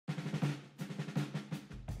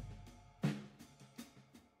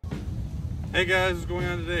Hey guys, what's going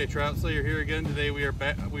on today? Trout Slayer here again. Today we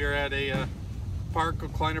are at a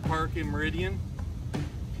Kleiner Park in Meridian,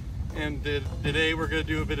 and today we're going to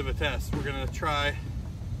do a bit of a test. We're going to try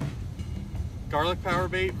garlic power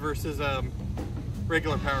bait versus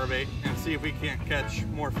regular power bait and see if we can't catch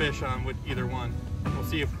more fish on with either one. We'll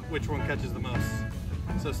see which one catches the most.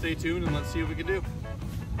 So stay tuned and let's see what we can do.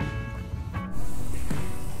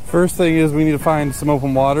 First thing is we need to find some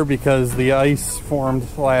open water because the ice formed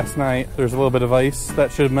last night. There's a little bit of ice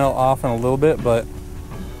that should melt off in a little bit, but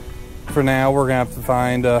for now we're gonna have to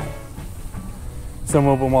find some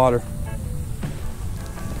open water.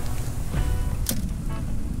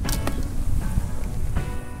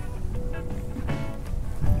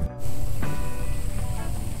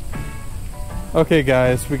 Okay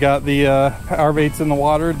guys, we got the power baits in the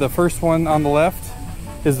water. The first one on the left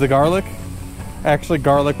is the garlic. Actually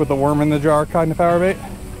garlic with a worm in the jar kind of power bait.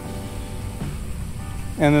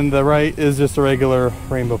 And then the right is just a regular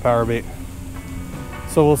rainbow power bait.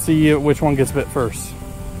 So we'll see which one gets bit first.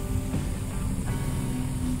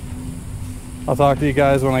 I'll talk to you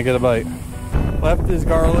guys when I get a bite. Left is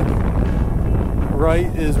garlic, right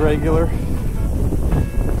is regular.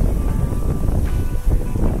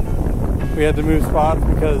 We had to move spots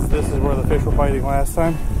because this is where the fish were biting last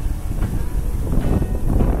time.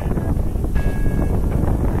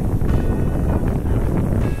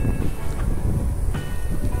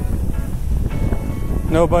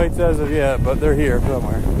 No bites as of yet, but they're here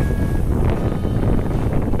somewhere.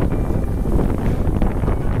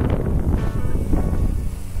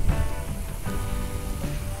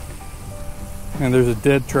 And there's a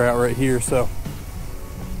dead trout right here, so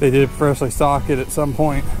they did freshly stock it at some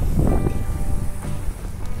point.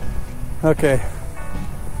 Okay.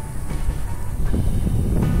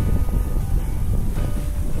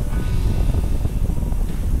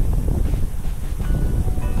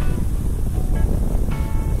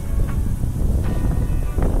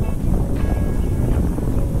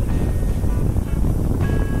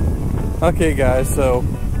 Okay guys, so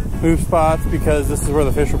move spots because this is where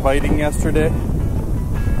the fish were biting yesterday.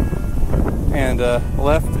 And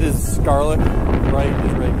left is garlic, right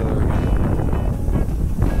is regular again.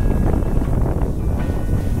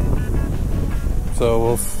 So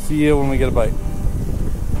we'll see you when we get a bite.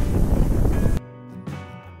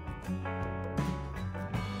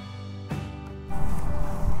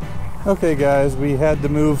 Okay guys, we had to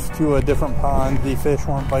move to a different pond. The fish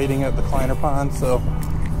weren't biting at the Kleiner pond, so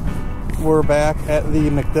we're back at the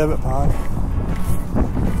McDevitt pond.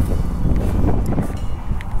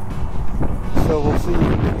 So we'll see if we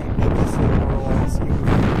can get this thing rolling and see if we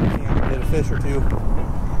can get a fish or two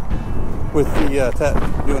with the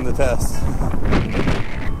doing the test.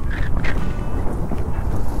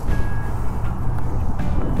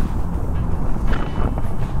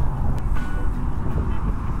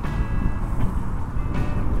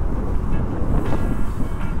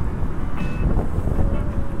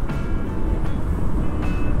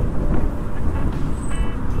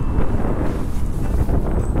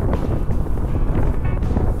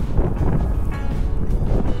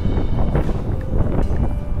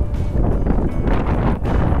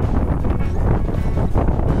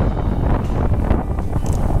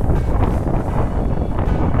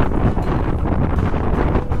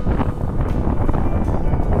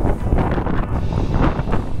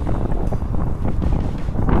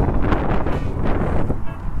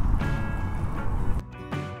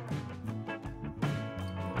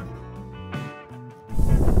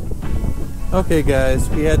 Okay guys,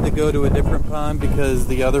 we had to go to a different pond because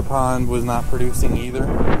the other pond was not producing either.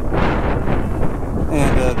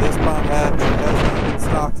 And this pond hasn't been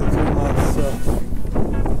stocked in 2 months, so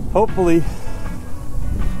hopefully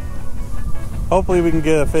we can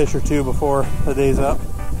get a fish or two before the day's up.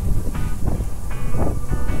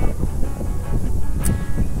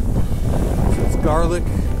 So it's garlic,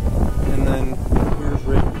 and then here's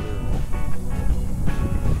regular.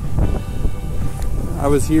 I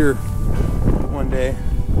was here one day, a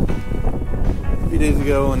few days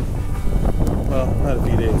ago, and well, not a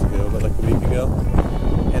few days ago, but like a week ago,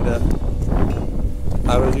 and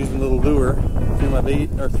I was using a little lure, threw my bait,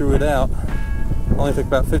 or threw it out. It only took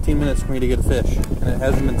about 15 minutes for me to get a fish, and it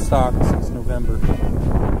hasn't been stocked since November.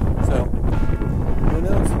 So, who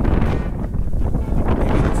knows?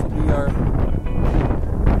 Maybe this will be our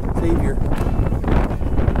savior.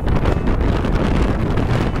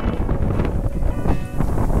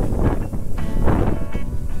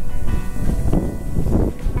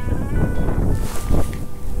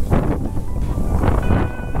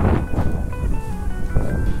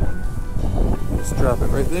 Drop it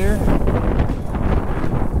right there.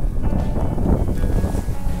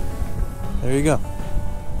 There you go.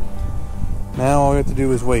 Now all we have to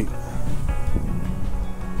do is wait.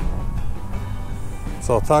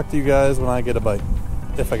 So I'll talk to you guys when I get a bite.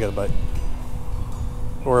 If I get a bite.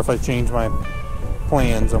 Or if I change my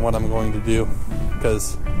plans on what I'm going to do.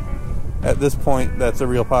 Because at this point, that's a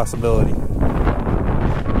real possibility.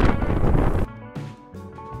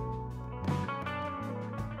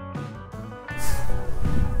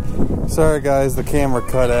 Sorry guys, the camera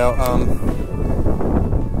cut out.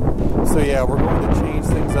 So yeah, we're going to change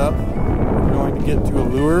things up. We're going to get to a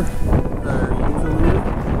lure, or use a lure.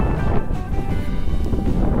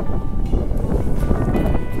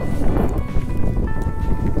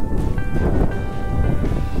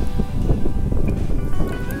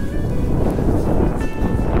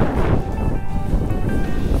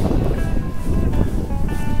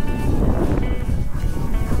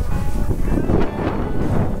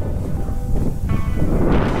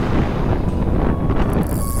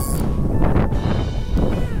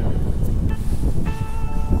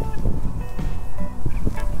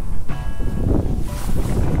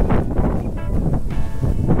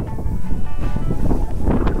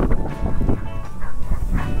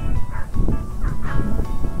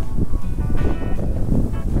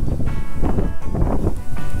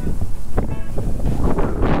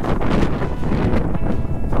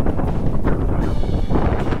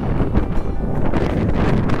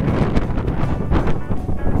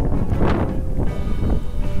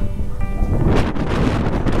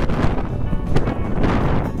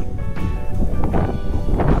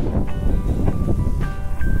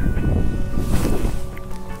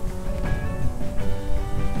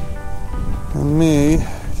 And me,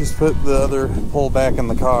 just put the other pole back in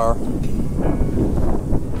the car.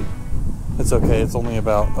 It's okay, it's only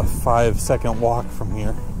about a 5-second walk from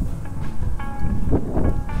here.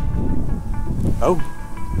 Oh.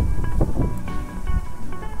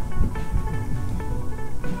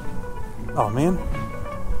 Oh man.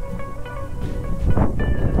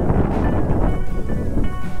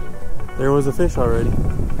 There was a fish already.